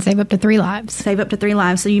 Emily? Can save up to 3 lives. Save up to 3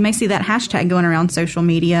 lives. So you may see that hashtag going around social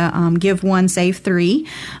media, give 1, save 3,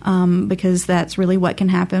 because that's really what can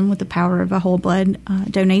happen with the power of a whole blood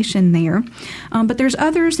donation there. But there's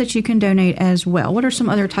others that you can donate as well. What are some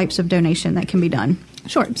other types of donation that can be done?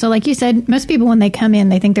 Sure. So like you said, most people when they come in,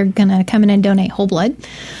 they think they're going to come in and donate whole blood.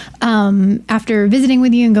 After visiting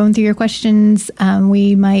with you and going through your questions,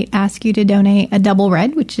 we might ask you to donate a double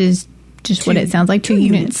red, which is just what it sounds like, 2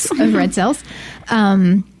 units of red cells.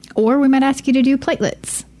 Or we might ask you to do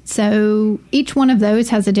platelets. So each one of those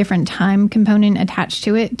has a different time component attached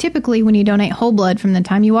to it. Typically, when you donate whole blood, from the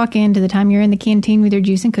time you walk in to the time you're in the canteen with your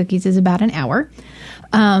juice and cookies is about an hour.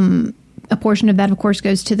 A portion of that, of course,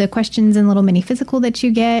 goes to the questions and little mini physical that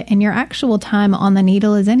you get. And your actual time on the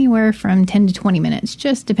needle is anywhere from 10 to 20 minutes,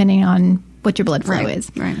 just depending on what your blood flow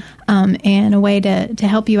is. Right. And a way to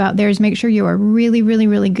help you out there is make sure you are really, really,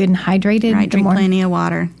 really good and hydrated. Right, drink plenty of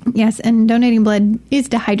water. Yes, and donating blood is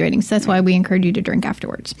dehydrating, so that's why we encourage you to drink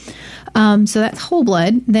afterwards. So that's whole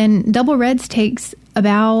blood. Then double reds takes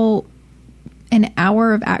about an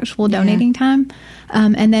hour of actual donating time.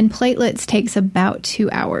 And then platelets takes about 2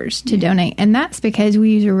 hours to donate. And that's because we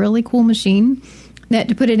use a really cool machine that,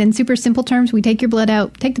 to put it in super simple terms, we take your blood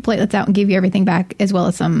out, take the platelets out, and give you everything back, as well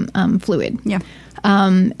as some fluid. Yeah.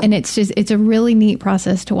 And it's a really neat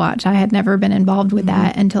process to watch. I had never been involved with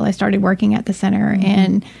that until I started working at the center.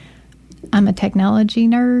 And I'm a technology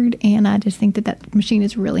nerd, and I just think that machine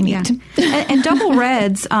is really neat. Yeah. and double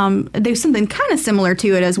reds, there's something kind of similar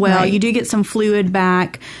to it as well. Right. You do get some fluid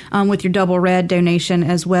back with your double red donation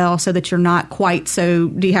as well, so that you're not quite so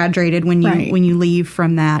dehydrated when you leave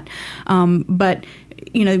from that. But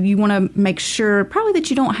you want to make sure probably that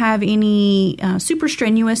you don't have any super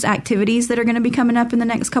strenuous activities that are going to be coming up in the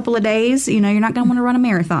next couple of days. You're not going to want to run a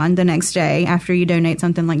marathon the next day after you donate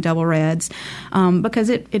something like Double Reds, because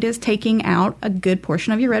it is taking out a good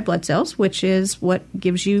portion of your red blood cells, which is what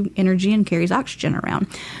gives you energy and carries oxygen around.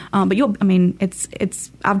 But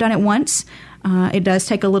I've done it once. It does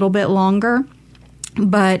take a little bit longer.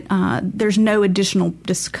 But there's no additional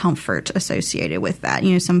discomfort associated with that.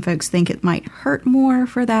 Some folks think it might hurt more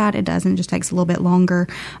for that. It doesn't. It just takes a little bit longer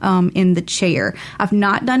in the chair. I've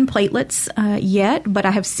not done platelets yet, but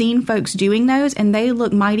I have seen folks doing those, and they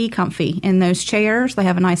look mighty comfy in those chairs. They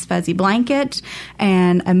have a nice fuzzy blanket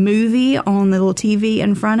and a movie on the little TV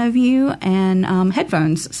in front of you and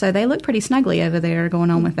headphones. So they look pretty snuggly over there going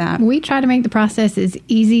on with that. We try to make the process as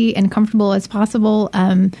easy and comfortable as possible.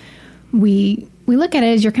 We look at it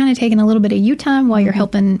as you're kind of taking a little bit of you time while you're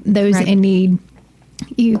helping those in need.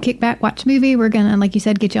 You kick back, watch a movie. We're going to, like you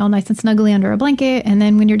said, get you all nice and snuggly under a blanket. And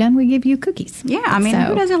then when you're done, we give you cookies. Yeah,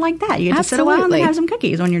 who doesn't like that? You get to sit a while and have some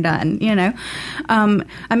cookies when you're done,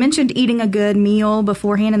 I mentioned eating a good meal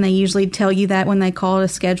beforehand, and they usually tell you that when they call to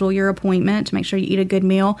schedule your appointment to make sure you eat a good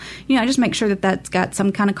meal. Just make sure that that's got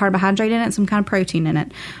some kind of carbohydrate in it, some kind of protein in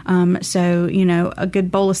it. A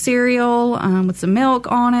good bowl of cereal with some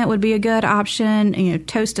milk on it would be a good option.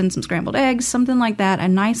 Toast and some scrambled eggs, something like that. A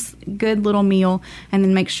nice, good little meal. And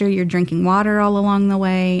then make sure you're drinking water all along the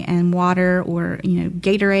way, and water or,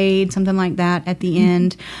 Gatorade, something like that at the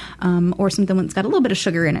end, or something that's got a little bit of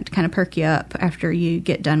sugar in it to kind of perk you up after you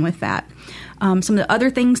get done with that. Some of the other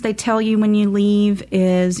things they tell you when you leave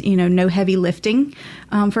is, no heavy lifting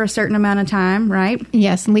for a certain amount of time, right?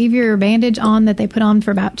 Yes, leave your bandage on that they put on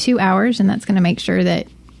for about 2 hours, and that's going to make sure that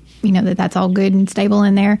that's all good and stable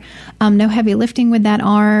in there. No heavy lifting with that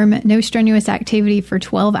arm, no strenuous activity for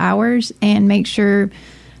 12 hours, and make sure,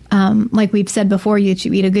 like we've said before, that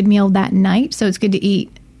you eat a good meal that night. So it's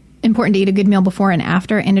important to eat a good meal before and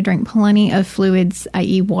after, and to drink plenty of fluids,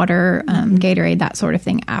 i.e. water, Gatorade, that sort of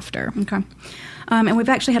thing after. Okay. And we've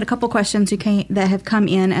actually had a couple questions that have come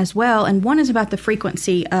in as well. And one is about the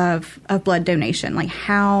frequency of blood donation. Like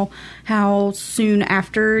how soon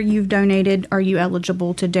after you've donated are you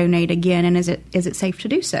eligible to donate again? And is it safe to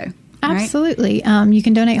do so? Absolutely. Right? You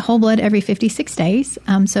can donate whole blood every 56 days.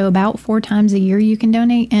 So about 4 times a year you can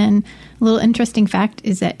donate. And a little interesting fact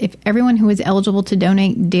is that if everyone who was eligible to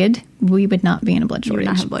donate did, we would not be in a blood shortage. You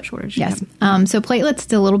would not have a blood shortage. Yes. Yeah. So platelets,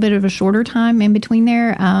 still a little bit of a shorter time in between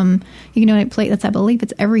there. You can donate platelets, I believe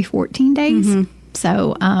it's every 14 days. Mm-hmm.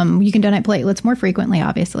 So you can donate platelets more frequently,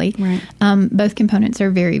 obviously. Right. Both components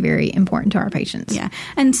are very, very important to our patients. Yeah.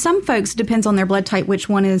 And some folks, depends on their blood type, which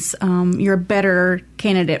one is you're a better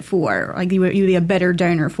candidate for, like you'd be a better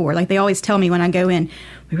donor for. Like they always tell me when I go in,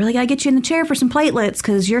 we really got to get you in the chair for some platelets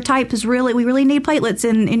because your type is we really need platelets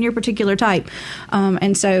in your particular type.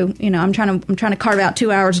 And so, I'm trying to carve out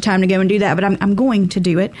 2 hours of time to go and do that, but I'm going to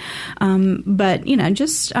do it. But,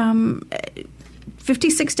 just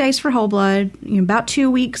 56 days for whole blood, about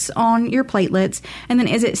 2 weeks on your platelets, and then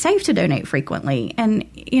is it safe to donate frequently? And,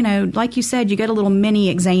 like you said, you get a little mini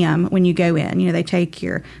exam when you go in. They take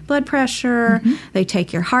your blood pressure, they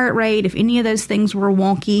take your heart rate. If any of those things were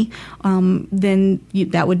wonky, then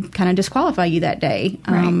that would kind of disqualify you that day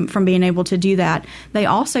from being able to do that. They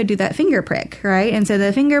also do that finger prick, right? And so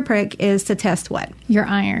the finger prick is to test what? Your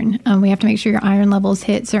iron. We have to make sure your iron levels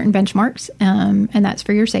hit certain benchmarks, and that's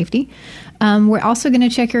for your safety. We're also going to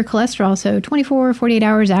check your cholesterol. So 24 or 48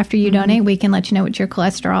 hours after you donate, we can let you know what your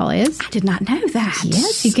cholesterol is. I did not know that.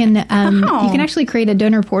 Yes, you can. You can actually create a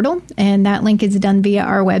donor portal, and that link is done via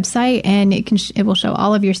our website, and it will show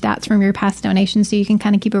all of your stats from your past donations, so you can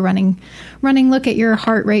kind of keep a running look at your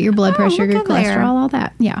heart rate, your blood pressure, your cholesterol, all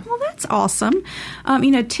that. Yeah. Well, that's awesome.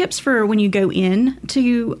 Tips for when you go in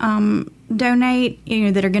to donate,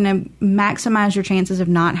 that are going to maximize your chances of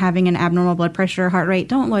not having an abnormal blood pressure or heart rate.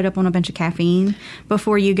 Don't load up on a bunch of caffeine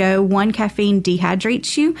before you go. One, caffeine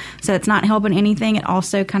dehydrates you, so it's not helping anything. It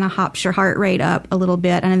also kind of hops your heart rate up a little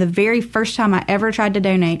bit. And the very first time I ever tried to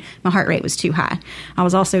donate, my heart rate was too high. I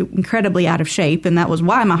was also incredibly out of shape, and that was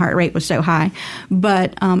why my heart rate was so high.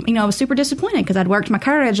 But, I was super disappointed because I'd worked my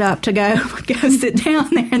courage up to go sit down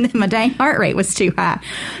there, and then my dang heart rate was too high.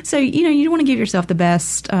 So, you want to give yourself the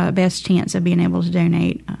best chance of being able to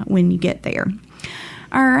donate when you get there.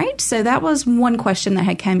 All right, so that was one question that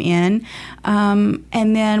had come in. And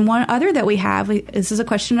then one other that we have, this is a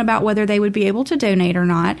question about whether they would be able to donate or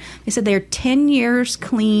not. They said they're 10 years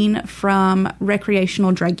clean from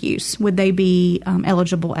recreational drug use. Would they be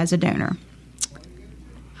eligible as a donor?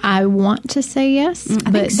 I want to say yes,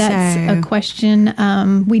 but that's so. a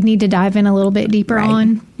question we'd need to dive in a little bit deeper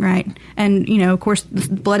on. Right. And, of course,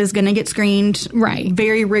 the blood is going to get screened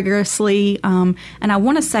very rigorously. And I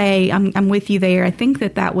want to say I'm with you there. I think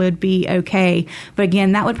that would be okay. But,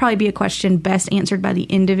 again, that would probably be a question best answered by the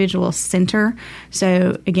individual center.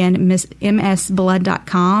 So, again,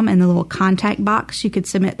 msblood.com and the little contact box, you could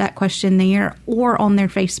submit that question there. Or on their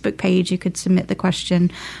Facebook page, you could submit the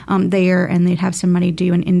question there, and they'd have somebody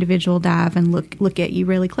do an individual dive and look at you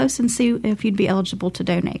really close and see if you'd be eligible to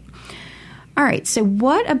donate. All right, so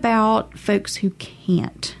what about folks who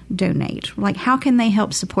can't donate? Like, how can they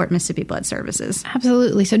help support Mississippi Blood Services?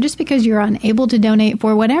 Absolutely. So just because you're unable to donate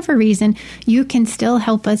for whatever reason, you can still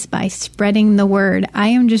help us by spreading the word. I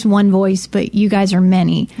am just one voice, but you guys are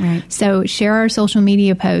many. Right. So share our social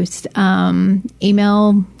media posts,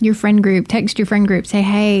 email your friend group, text your friend group, say,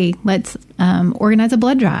 hey, let's organize a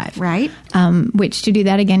blood drive. Right. Which to do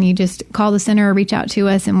that, again, you just call the center or reach out to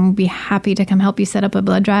us, and we'll be happy to come help you set up a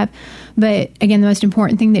blood drive. But again, the most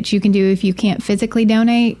important thing that you can do if you can't physically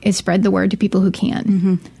donate is spread the word to people who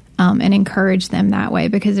can, and encourage them that way,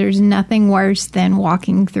 because there's nothing worse than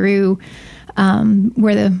walking through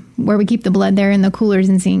where we keep the blood there in the coolers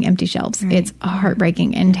and seeing empty shelves. Right. It's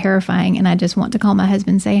heartbreaking and terrifying, and I just want to call my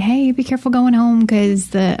husband and say, hey, be careful going home because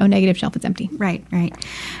the O negative shelf is empty. Right.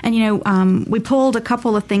 And, we pulled a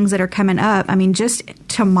couple of things that are coming up. I mean, just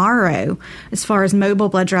tomorrow, as far as mobile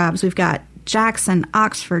blood drives, we've got Jackson,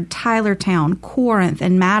 Oxford, Tylertown, Corinth,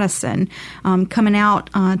 and Madison. Coming out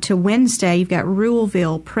to Wednesday, you've got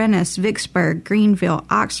Ruleville, Prentice, Vicksburg, Greenville,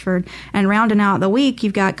 Oxford, and rounding out the week,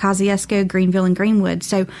 you've got Kosciuszko, Greenville, and Greenwood.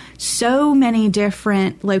 So many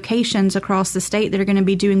different locations across the state that are going to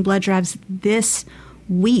be doing blood drives this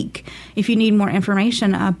week. If you need more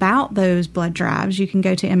information about those blood drives, you can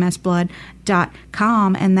go to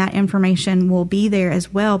msblood.com, and that information will be there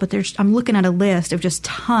as well. But I'm looking at a list of just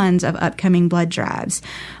tons of upcoming blood drives.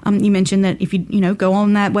 You mentioned that if you go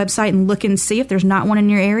on that website and look and see if there's not one in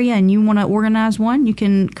your area and you want to organize one, you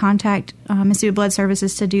can contact Mississippi Blood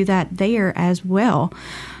Services to do that there as well.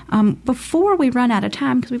 Before we run out of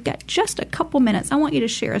time, because we've got just a couple minutes, I want you to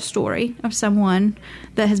share a story of someone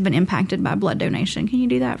that has been impacted by blood donation. Can you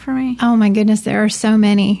do that for me? Oh, my goodness, there are so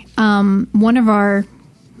many. One of our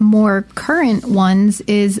more current ones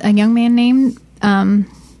is a young man named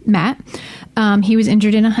Matt. He was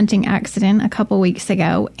injured in a hunting accident a couple weeks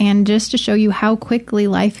ago, and just to show you how quickly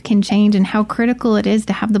life can change and how critical it is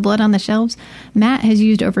to have the blood on the shelves, Matt has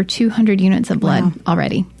used over 200 units of blood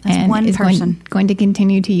already. That's and one is person. Going to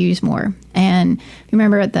continue to use more. And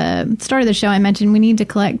remember at the start of the show, I mentioned we need to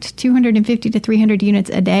collect 250 to 300 units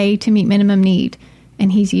a day to meet minimum need.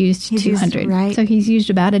 And he's used 200. Right. So he's used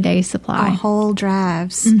about a day's supply. A whole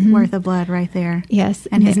drive's worth of blood right there. Yes.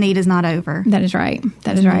 And his need is not over. That is right.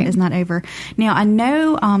 His need is not over. Now, I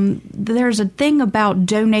know there's a thing about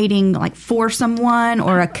donating like for someone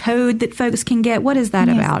or a code that folks can get. What is that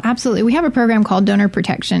about? Absolutely. We have a program called Donor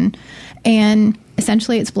Protection. And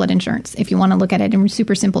essentially, it's blood insurance, if you want to look at it in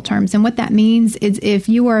super simple terms. And what that means is if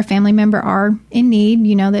you or a family member are in need,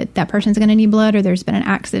 you know that person's going to need blood, or there's been an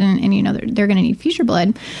accident and you know they're going to need future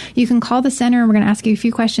blood, you can call the center and we're going to ask you a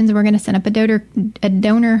few questions, and we're going to send up a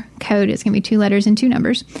donor code. It's going to be 2 letters and 2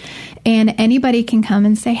 numbers. And anybody can come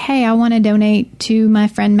and say, hey, I want to donate to my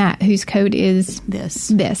friend Matt, whose code is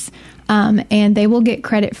this. And they will get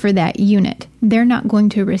credit for that unit. They're not going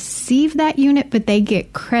to receive that unit, but they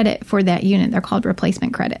get credit for that unit. They're called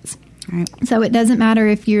replacement credits. Right. So it doesn't matter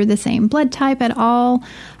if you're the same blood type at all.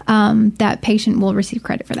 That patient will receive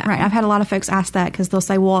credit for that. Right. I've had a lot of folks ask that because they'll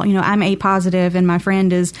say, well, I'm A positive and my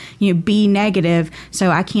friend is, B negative,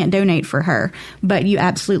 so I can't donate for her. But you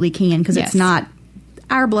absolutely can, because it's not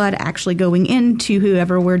our blood actually going into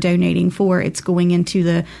whoever we're donating for. It's going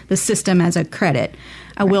into the system as a credit.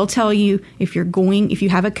 I will tell you, if you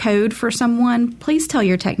have a code for someone, please tell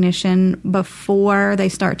your technician before they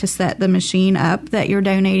start to set the machine up that you're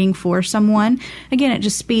donating for someone. Again, it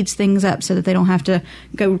just speeds things up so that they don't have to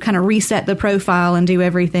go kind of reset the profile and do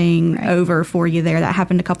everything over for you there. That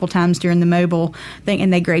happened a couple times during the mobile thing,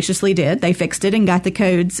 and they graciously did. They fixed it and got the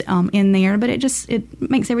codes in there, but it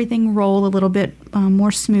makes everything roll a little bit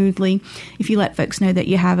more smoothly if you let folks know that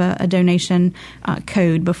you have a donation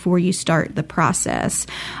code before you start the process.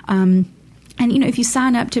 And, if you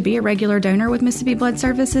sign up to be a regular donor with Mississippi Blood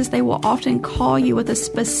Services, they will often call you with a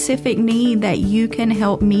specific need that you can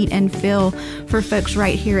help meet and fill for folks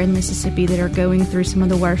right here in Mississippi that are going through some of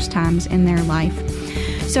the worst times in their life.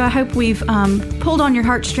 So I hope we've pulled on your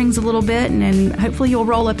heartstrings a little bit, and hopefully you'll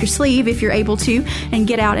roll up your sleeve if you're able to and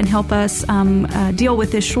get out and help us deal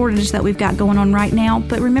with this shortage that we've got going on right now.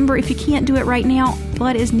 But remember, if you can't do it right now,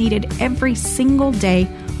 blood is needed every single day,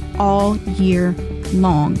 all year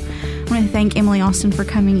long. I want to thank Emily Austin for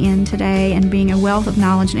coming in today and being a wealth of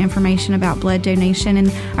knowledge and information about blood donation, and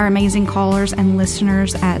our amazing callers and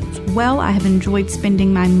listeners as well. I have enjoyed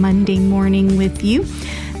spending my Monday morning with you.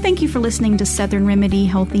 Thank you for listening to Southern Remedy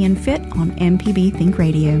Healthy and Fit on MPB Think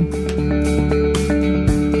Radio.